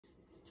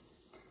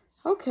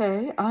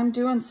Okay, I'm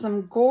doing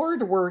some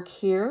gourd work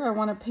here. I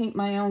want to paint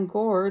my own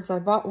gourds. I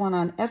bought one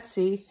on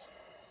Etsy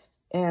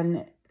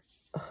and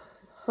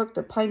hooked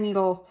a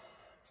Pineneedle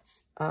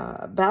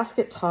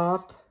basket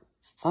top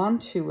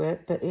onto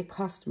it, but it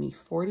cost me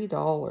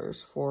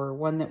 $40 for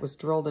one that was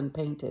drilled and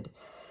painted.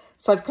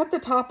 So I've cut the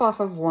top off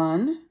of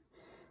one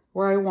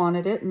where I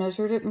wanted it,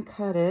 measured it and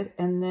cut it,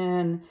 and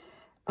then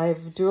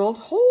I've drilled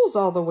holes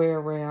all the way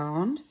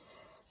around.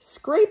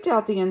 Scraped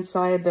out the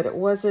inside, but it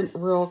wasn't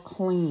real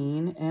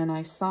clean. And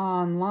I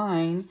saw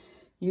online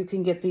you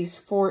can get these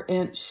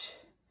 4-inch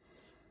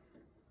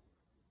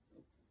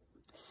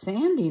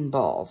sanding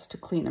balls to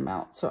clean them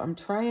out. So I'm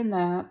trying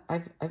that.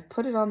 I've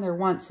put it on there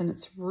once and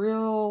it's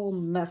real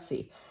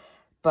messy,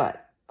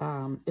 but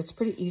it's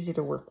pretty easy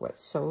to work with.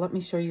 So let me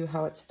show you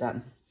how it's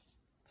done.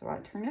 So I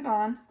turn it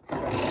on.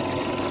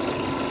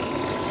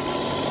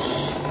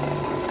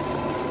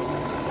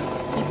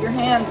 Keep your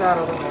hands out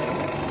of the way.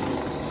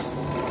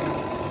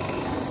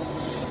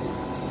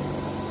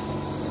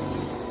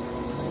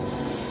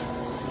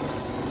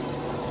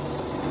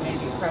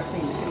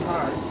 Pressing too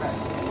hard, but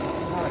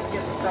it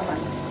gets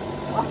going.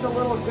 Lots of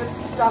little good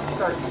stuff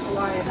starts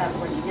flying up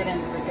when you get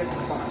into the good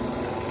spots.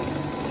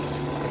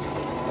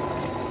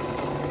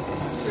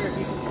 Not sure if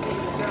you can see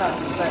the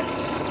dust, but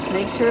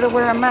make sure to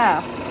wear a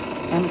mask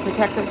and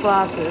protective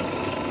glasses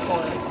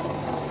for it.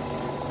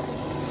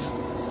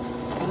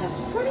 And it's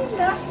pretty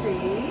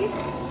messy,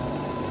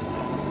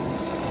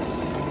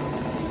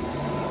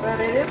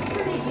 but it is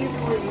pretty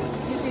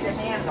easy to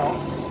handle.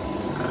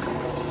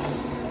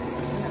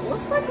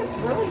 Looks like it's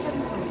really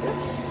getting some good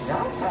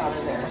stuff out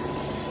of there.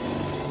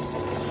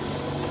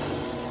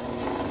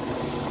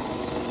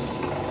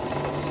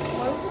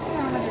 Close it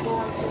down and go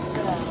on too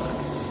fast.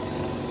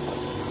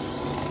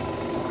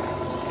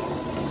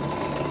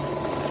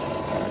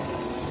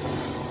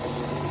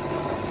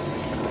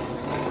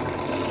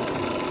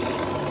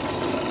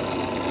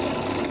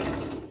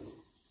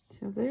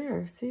 So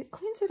there, see, it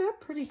cleans it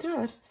up pretty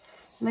good.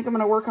 I think I'm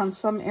going to work on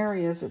some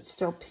areas it's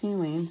still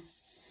peeling.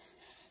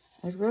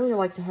 I'd really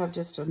like to have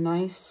just a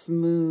nice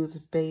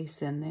smooth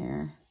base in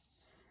there.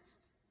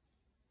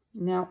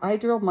 Now, I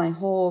drilled my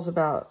holes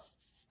about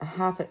a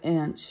 ½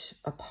 inch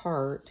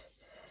apart,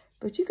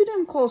 but you could do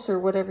them closer,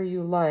 whatever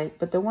you like.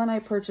 But the one I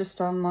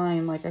purchased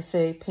online, like I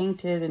say,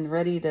 painted and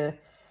ready to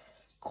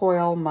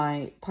coil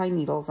my pine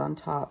needles on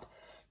top,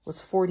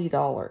 was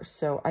 $40.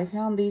 So I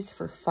found these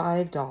for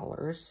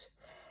 $5.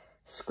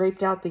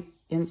 Scraped out the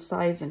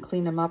insides and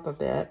cleaned them up a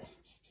bit.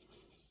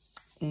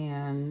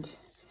 And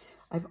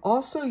I've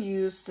also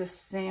used this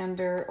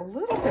sander a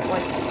little bit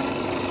like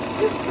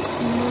just to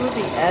smooth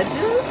the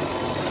edges.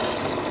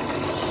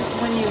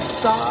 When you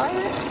saw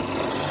it,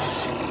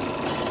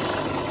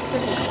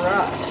 pretty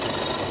rough.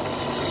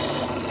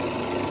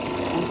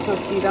 And so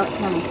see, that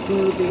kind of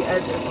smoothed the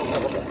edges a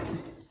little bit.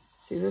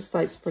 See, this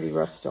side's pretty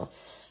rough still,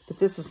 but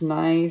this is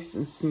nice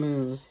and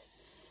smooth.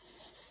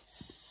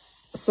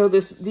 So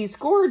these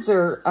gourds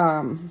are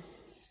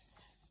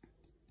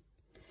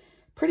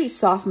pretty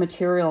soft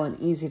material and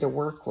easy to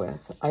work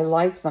with. I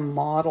like the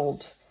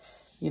mottled,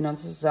 you know,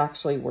 this is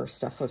actually where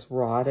stuff was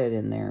rotted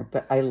in there,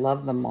 but I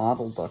love the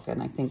mottled look,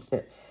 and I think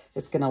that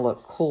it's going to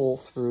look cool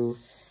through,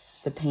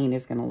 the paint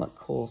is going to look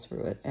cool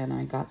through it. And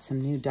I got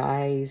some new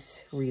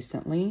dyes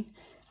recently,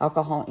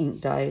 alcohol ink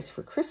dyes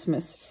for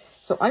Christmas.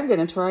 So I'm going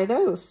to try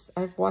those.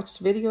 I've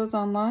watched videos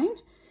online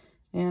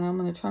and I'm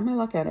going to try my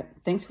luck at it.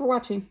 Thanks for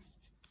watching.